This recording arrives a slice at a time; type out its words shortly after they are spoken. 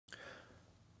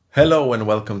Hello and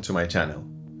welcome to my channel.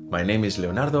 My name is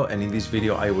Leonardo, and in this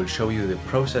video I will show you the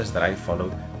process that I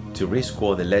followed to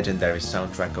rescore the legendary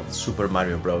soundtrack of Super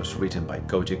Mario Bros. Written by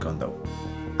Koji Kondo.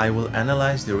 I will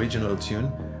analyze the original tune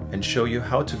and show you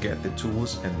how to get the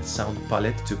tools and the sound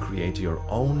palette to create your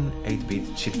own 8-bit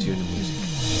chiptune music.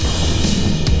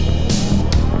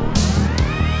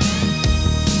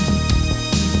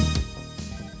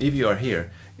 If you are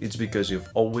here, it's because you've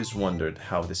always wondered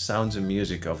how the sounds and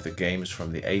music of the games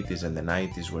from the 80s and the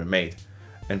 90s were made,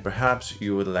 and perhaps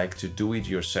you would like to do it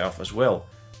yourself as well,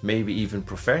 maybe even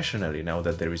professionally now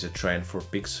that there is a trend for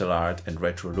pixel art and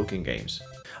retro-looking games.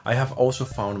 I have also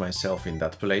found myself in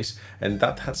that place, and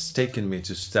that has taken me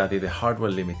to study the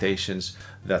hardware limitations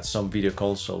that some video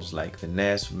consoles like the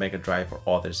NES, Mega Drive or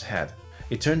others had.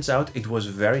 It turns out it was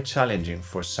very challenging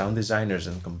for sound designers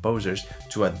and composers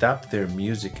to adapt their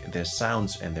music, their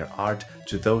sounds and their art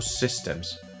to those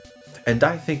systems. And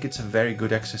I think it's a very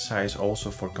good exercise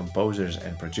also for composers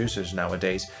and producers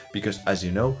nowadays, because as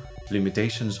you know,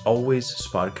 limitations always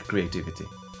spark creativity.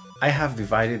 I have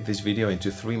divided this video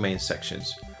into three main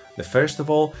sections. The first of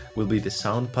all will be the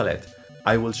sound palette.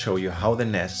 I will show you how the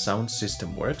NES sound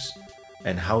system works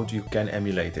and how you can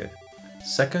emulate it.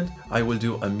 Second, I will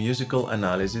do a musical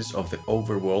analysis of the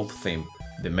Overworld theme,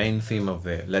 the main theme of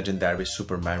the legendary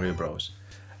Super Mario Bros.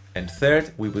 And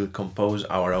third, we will compose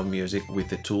our own music with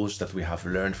the tools that we have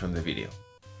learned from the video.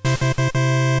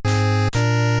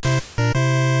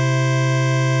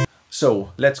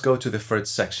 So, let's go to the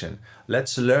first section.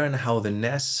 Let's learn how the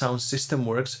NES sound system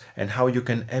works and how you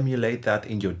can emulate that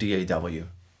in your DAW.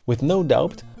 With no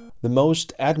doubt, the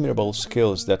most admirable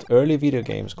skills that early video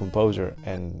games composer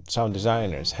and sound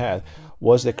designers had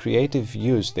was the creative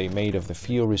use they made of the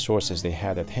few resources they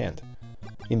had at hand.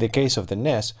 In the case of the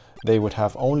NES, they would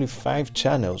have only 5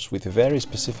 channels with very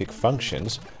specific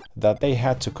functions that they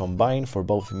had to combine for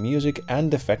both music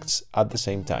and effects at the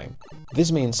same time.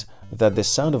 This means that the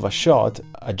sound of a shot,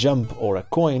 a jump or a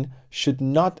coin should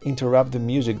not interrupt the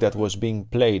music that was being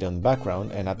played on background,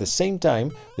 and at the same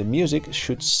time the music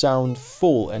should sound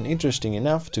full and interesting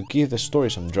enough to give the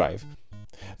story some drive.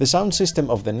 The sound system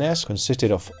of the NES consisted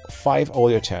of 5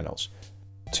 audio channels.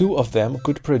 2 of them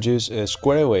could produce a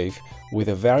square wave with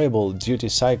a variable duty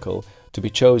cycle to be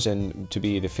chosen to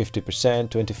be the 50%,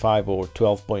 25% or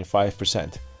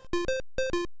 12.5%.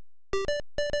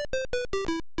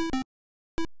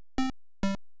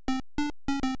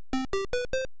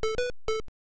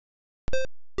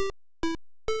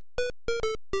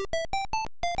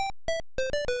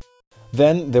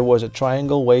 Then there was a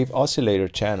triangle wave oscillator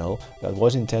channel that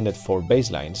was intended for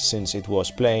basslines, since it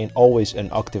was playing always an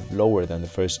octave lower than the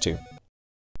first 2.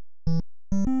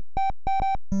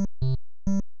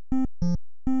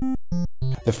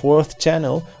 The 4th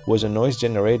channel was a noise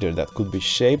generator that could be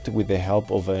shaped with the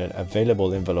help of an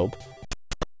available envelope.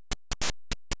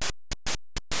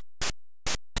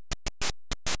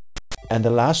 And the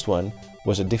last one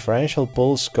was a differential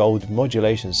pulse code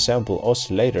modulation sample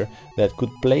oscillator that could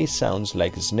play sounds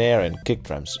like snare and kick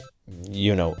drums.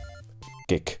 You know,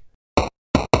 kick.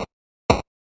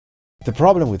 The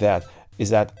problem with that is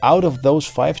that out of those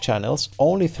 5 channels,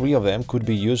 only 3 of them could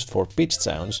be used for pitched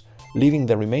sounds, leaving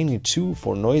the remaining 2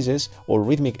 for noises or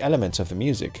rhythmic elements of the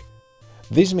music.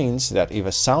 This means that if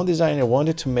a sound designer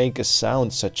wanted to make a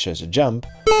sound such as a jump,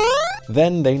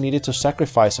 then they needed to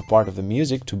sacrifice a part of the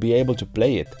music to be able to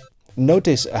play it.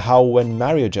 Notice how when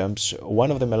Mario jumps,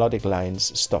 one of the melodic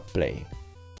lines stop playing.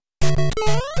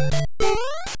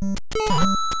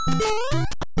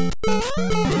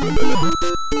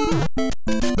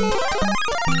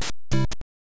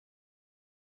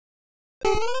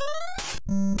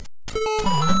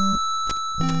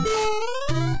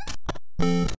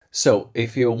 So,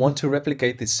 if you want to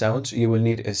replicate these sounds, you will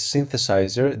need a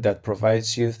synthesizer that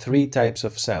provides you 3 types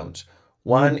of sounds.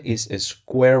 One is a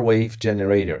square wave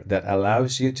generator that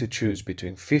allows you to choose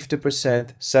between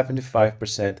 50%,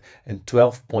 75% and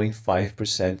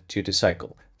 12.5% duty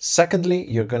cycle. Secondly,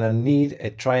 you're gonna need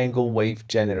a triangle wave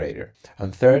generator.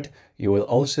 And third, you will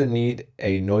also need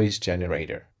a noise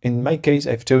generator. In my case,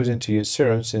 I've chosen to use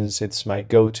Serum since it's my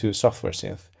go-to software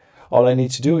synth. All I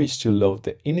need to do is to load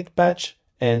the init patch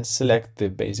and select the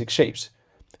basic shapes.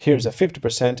 Here's a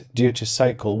 50% duty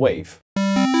cycle wave.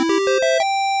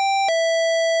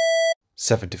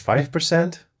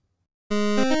 75%,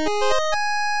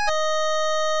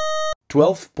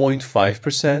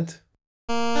 12.5%.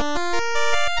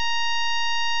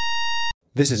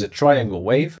 This is a triangle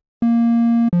wave.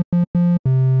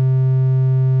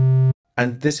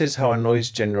 And this is how a noise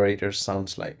generator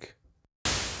sounds like.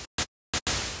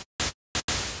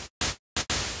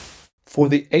 For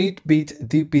the 8-bit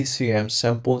DPCM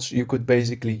samples, you could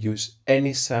basically use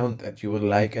any sound that you would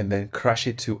like and then crush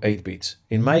it to 8 bits.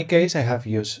 In my case, I have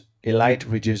used Elite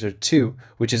Reducer 2,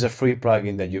 which is a free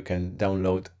plugin that you can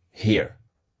download here.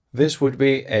 This would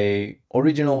be a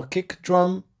original kick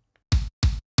drum,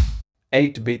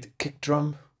 8-bit kick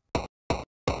drum,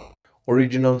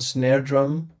 original snare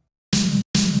drum,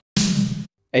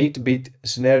 8-bit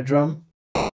snare drum.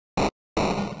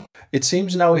 It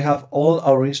seems now we have all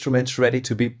our instruments ready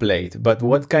to be played, but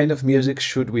what kind of music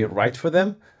should we write for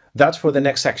them? That's for the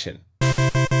next section.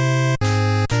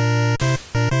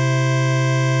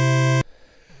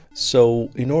 So,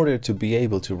 in order to be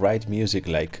able to write music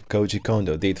like Koji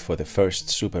Kondo did for the first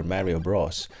Super Mario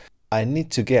Bros, I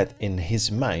need to get in his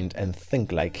mind and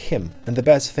think like him, and the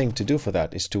best thing to do for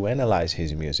that is to analyze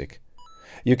his music.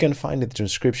 You can find the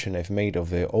transcription I've made of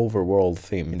the Overworld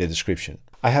theme in the description.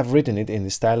 I have written it in the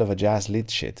style of a jazz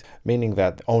lead sheet, meaning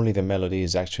that only the melody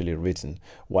is actually written,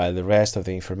 while the rest of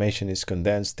the information is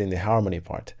condensed in the harmony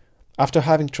part. After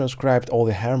having transcribed all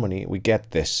the harmony, we get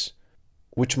this,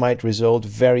 which might result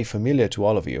very familiar to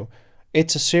all of you.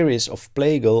 It's a series of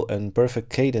plagal and perfect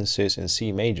cadences in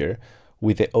C major,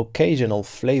 with the occasional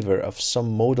flavor of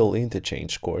some modal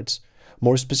interchange chords,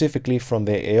 more specifically from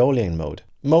the Aeolian mode.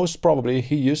 Most probably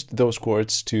he used those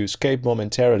chords to escape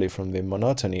momentarily from the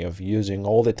monotony of using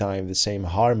all the time the same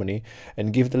harmony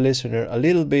and give the listener a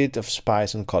little bit of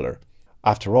spice and color.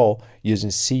 After all, using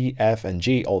C, F and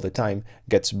G all the time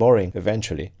gets boring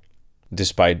eventually,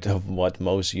 despite of what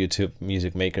most YouTube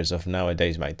music makers of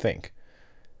nowadays might think.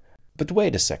 But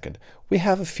wait a second, we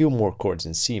have a few more chords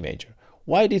in C major.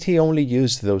 Why did he only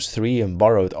use those three and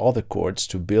borrowed other chords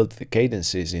to build the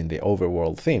cadences in the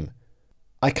Overworld theme?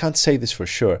 I can't say this for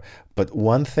sure, but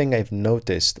one thing I've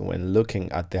noticed when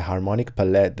looking at the harmonic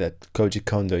palette that Koji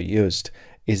Kondo used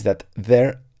is that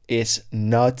there is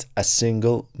not a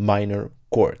single minor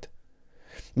chord.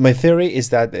 My theory is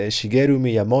that Shigeru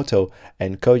Miyamoto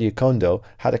and Koji Kondo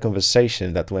had a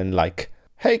conversation that went like,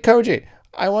 "Hey Koji,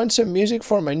 I want some music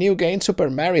for my new game Super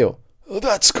Mario."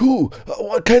 "That's cool.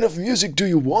 What kind of music do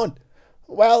you want?"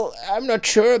 "Well, I'm not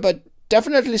sure, but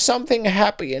definitely something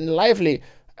happy and lively.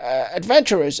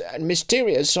 Adventurous and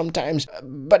mysterious sometimes,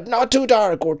 but not too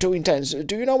dark or too intense.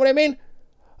 Do you know what I mean?"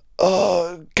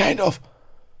 Kind of.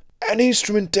 Any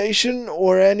instrumentation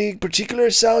or any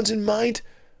particular sounds in mind?"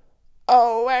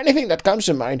 "Oh, anything that comes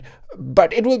to mind,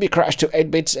 but it will be crashed to 8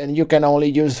 bits and you can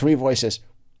only use 3 voices."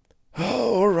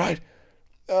 "Oh, alright.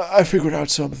 I figured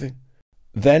out something."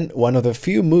 Then one of the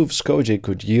few moves Koji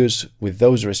could use with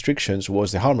those restrictions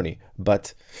was the harmony,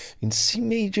 but in C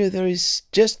major there is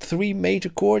just 3 major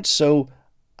chords, so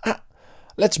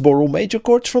let's borrow major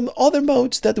chords from other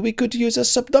modes that we could use as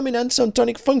subdominants on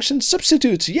tonic function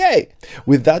substitutes, yay!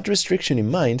 With that restriction in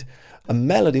mind, a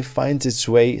melody finds its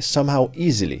way somehow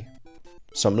easily.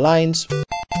 Some lines,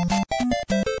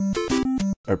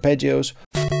 arpeggios,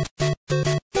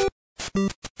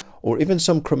 or even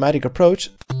some chromatic approach,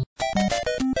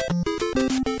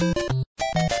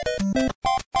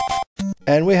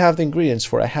 and we have the ingredients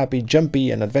for a happy,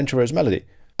 jumpy and adventurous melody.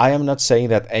 I am not saying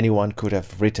that anyone could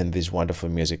have written this wonderful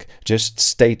music, just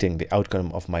stating the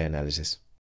outcome of my analysis.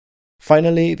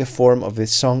 Finally, the form of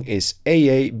this song is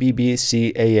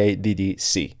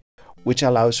AA-BB-C-AA-DD-C, which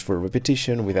allows for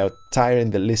repetition without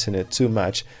tiring the listener too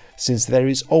much, since there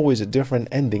is always a different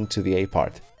ending to the A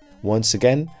part. Once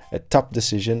again, a top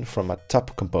decision from a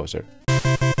top composer.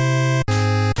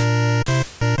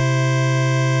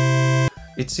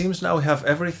 It seems now we have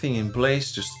everything in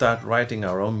place to start writing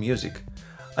our own music.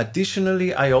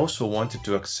 Additionally, I also wanted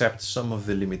to accept some of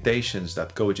the limitations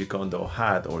that Koji Kondo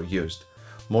had or used.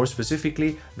 More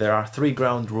specifically, there are 3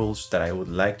 ground rules that I would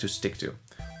like to stick to.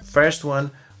 First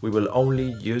one, we will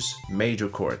only use major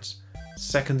chords.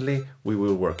 Secondly, we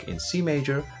will work in C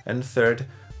major, and third,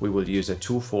 we will use a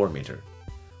 2/4 meter.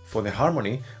 For the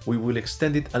harmony, we will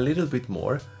extend it a little bit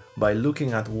more by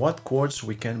looking at what chords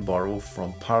we can borrow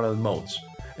from parallel modes,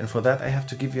 and for that I have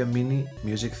to give you a mini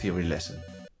music theory lesson.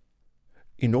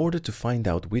 In order to find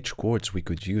out which chords we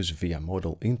could use via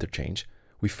modal interchange,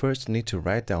 we first need to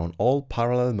write down all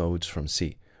parallel modes from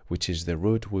C, which is the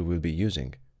route we will be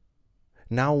using.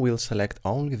 Now we'll select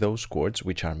only those chords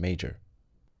which are major.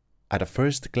 At a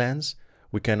first glance,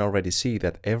 we can already see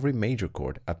that every major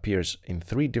chord appears in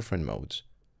 3 different modes.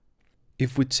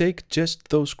 If we take just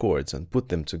those chords and put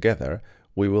them together,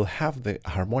 we will have the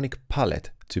harmonic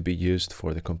palette to be used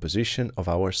for the composition of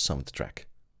our soundtrack.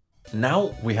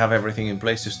 Now we have everything in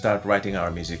place to start writing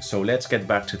our music, so let's get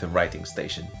back to the writing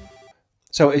station.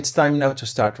 So it's time now to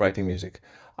start writing music.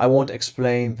 I won't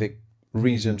explain the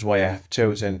reasons why I have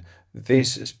chosen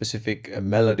this specific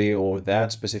melody or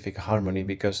that specific harmony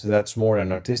because that's more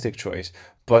an artistic choice,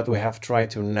 but we have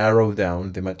tried to narrow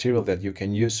down the material that you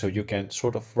can use so you can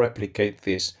sort of replicate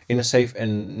this in a safe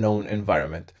and known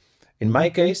environment. In my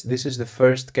case, this is the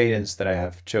first cadence that I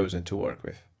have chosen to work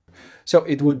with. So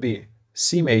it would be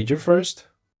C major first,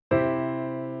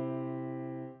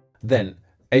 then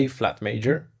A flat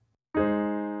major,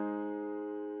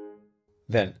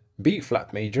 then B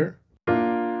flat major,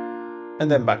 and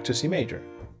then back to C major.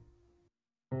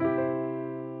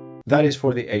 That is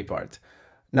for the A part.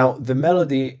 Now the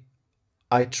melody,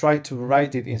 I try to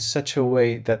write it in such a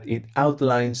way that it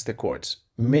outlines the chords,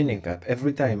 meaning that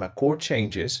every time a chord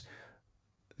changes,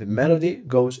 the melody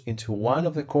goes into one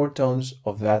of the chord tones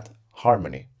of that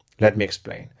harmony. Let me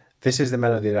explain. This is the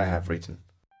melody that I have written.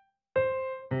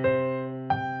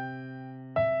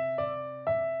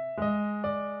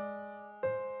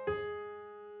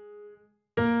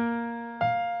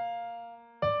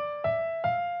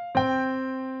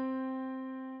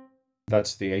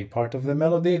 That's the A part of the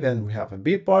melody. Then we have a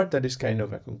B part that is kind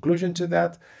of a conclusion to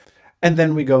that. And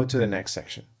then we go to the next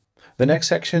section. The next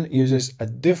section uses a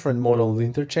different modal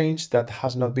interchange that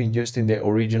has not been used in the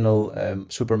original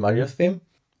Super Mario theme.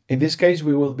 In this case,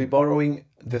 we will be borrowing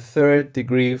the third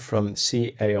degree from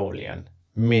C Aeolian,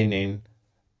 meaning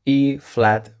E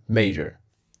flat major.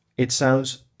 It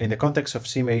sounds, in the context of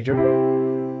C major,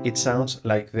 it sounds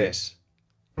like this.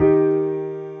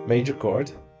 Major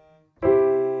chord.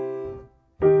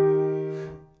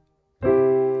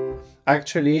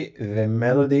 Actually, the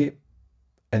melody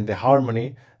and the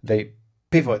harmony, they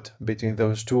pivot between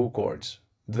those two chords.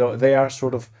 Though they are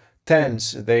sort of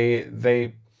tense,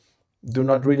 they do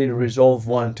not really resolve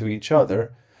one to each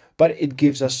other, but it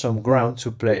gives us some ground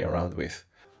to play around with.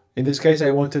 In this case,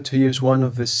 I wanted to use one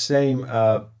of the same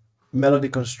melody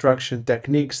construction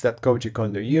techniques that Koji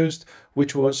Kondo used,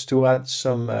 which was to add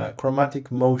some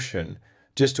chromatic motion,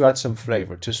 just to add some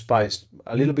flavor, to spice,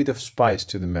 a little bit of spice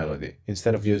to the melody,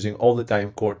 instead of using all the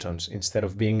time chord tones, instead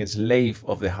of being a slave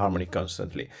of the harmony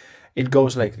constantly. It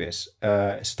goes like this,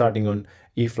 starting on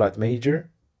E flat major,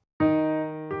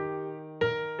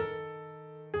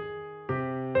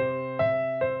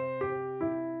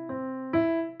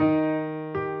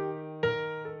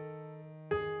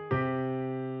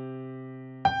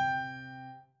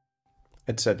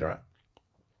 etc.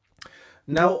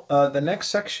 Now, the next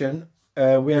section,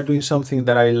 we are doing something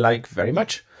that I like very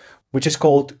much, which is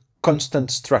called constant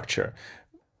structure.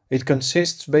 It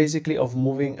consists basically of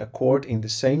moving a chord in the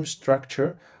same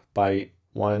structure by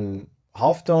one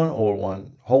half tone or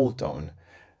one whole tone.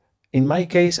 In my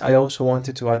case, I also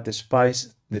wanted to add the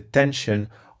spice, the tension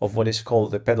of what is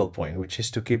called the pedal point, which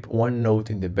is to keep one note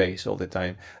in the bass all the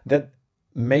time. That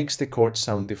makes the chords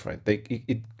sound different.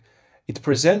 It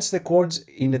presents the chords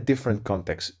in a different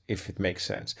context, if it makes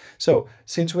sense. So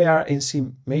since we are in C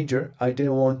major, I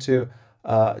didn't want to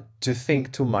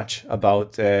think too much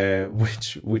about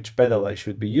which pedal I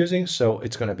should be using, so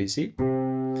it's gonna be C.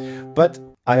 But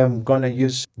I am gonna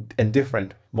use a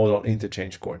different modal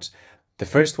interchange chords. The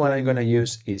first one I'm gonna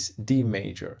use is D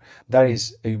major. That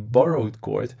is a borrowed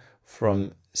chord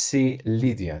from C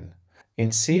Lydian.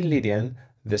 In C Lydian,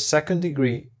 the second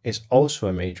degree is also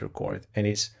a major chord, and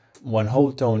it's one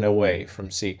whole tone away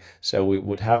from C. So we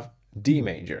would have D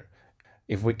major.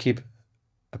 If we keep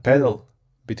a pedal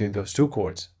between those two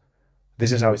chords,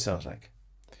 this is how it sounds like.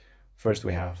 First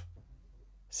we have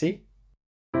C,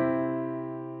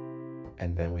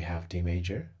 and then we have D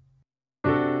major.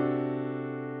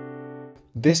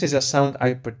 This is a sound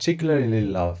I particularly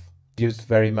love, used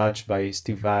very much by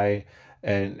Steve Vai,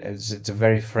 and it's a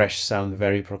very fresh sound,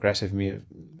 very progressive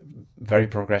very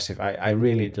progressive. I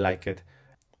really like it.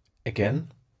 Again.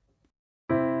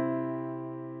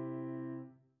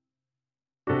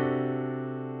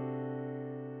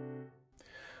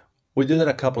 We do that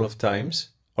a couple of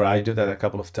times, or I do that a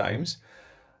couple of times.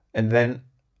 And then,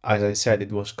 as I said,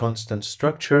 it was constant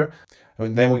structure.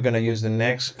 And then we're going to use the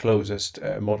next closest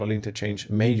modal interchange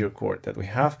major chord that we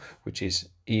have, which is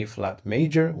E flat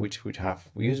major, which we have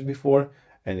used before.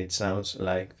 And it sounds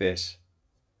like this.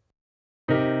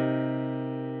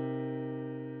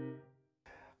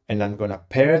 And I'm gonna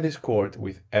pair this chord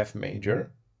with F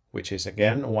major, which is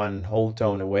again one whole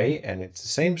tone away, and it's the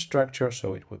same structure,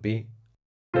 so it would be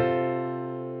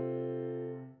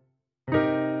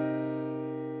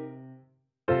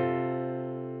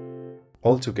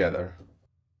all together.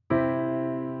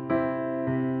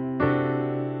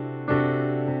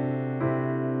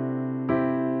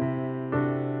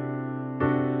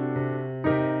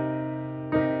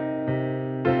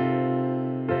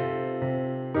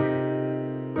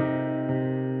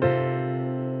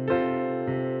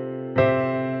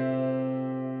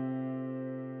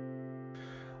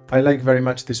 I like very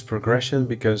much this progression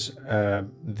because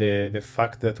the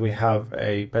fact that we have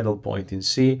a pedal point in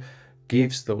C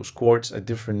gives those chords a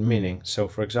different meaning. So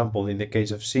for example, in the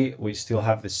case of C, we still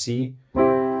have the C,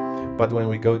 but when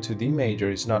we go to D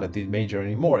major, it's not a D major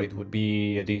anymore. It would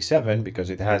be a D7 because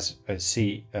it has a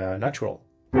C natural.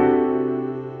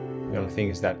 The only thing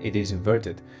is that it is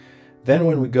inverted. Then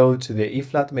when we go to the E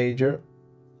flat major,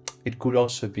 it could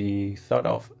also be thought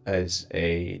of as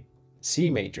a C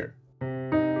major.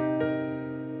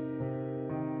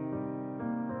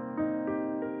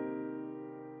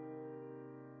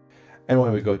 And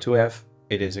when we go to F,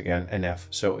 it is again an F.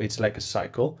 So it's like a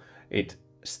cycle. It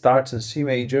starts in C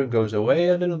major, goes away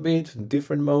a little bit,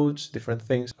 different modes, different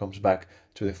things, comes back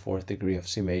to the 4th degree of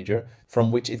C major,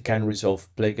 from which it can resolve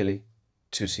plegally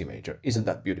to C major. Isn't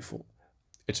that beautiful?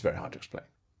 It's very hard to explain.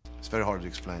 It's very hard to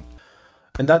explain.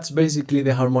 And that's basically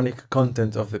the harmonic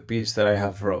content of the piece that I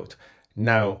have wrote.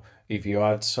 Now, if you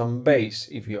add some bass,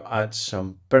 if you add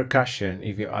some percussion,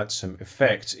 if you add some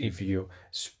effects, if you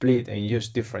split and use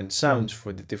different sounds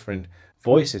for the different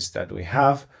voices that we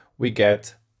have, we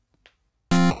get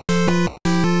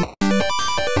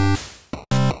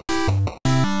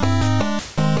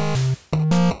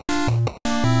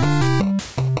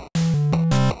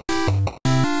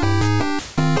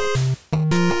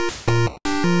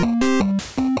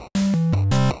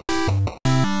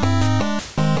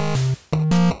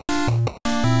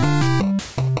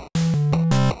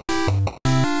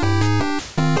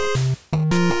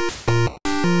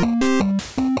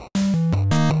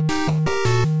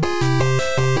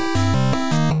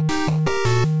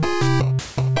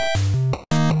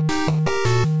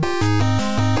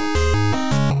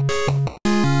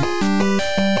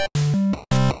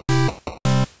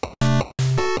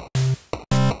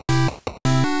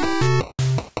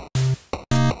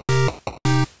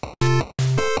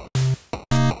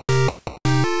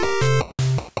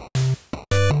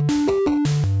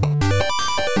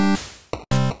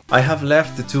I have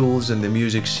left the tools and the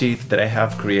music sheet that I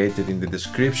have created in the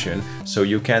description so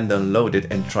you can download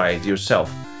it and try it yourself.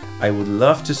 I would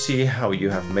love to see how you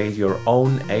have made your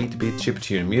own 8-bit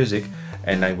chiptune music,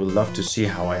 and I would love to see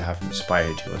how I have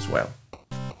inspired you as well.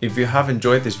 If you have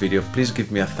enjoyed this video, please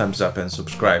give me a thumbs up and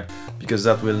subscribe, because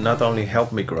that will not only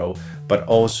help me grow, but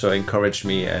also encourage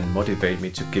me and motivate me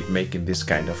to keep making this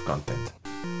kind of content.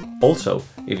 Also,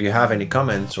 if you have any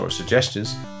comments or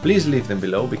suggestions, please leave them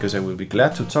below because I will be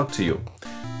glad to talk to you.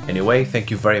 Anyway, thank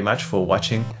you very much for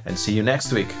watching and see you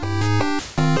next week.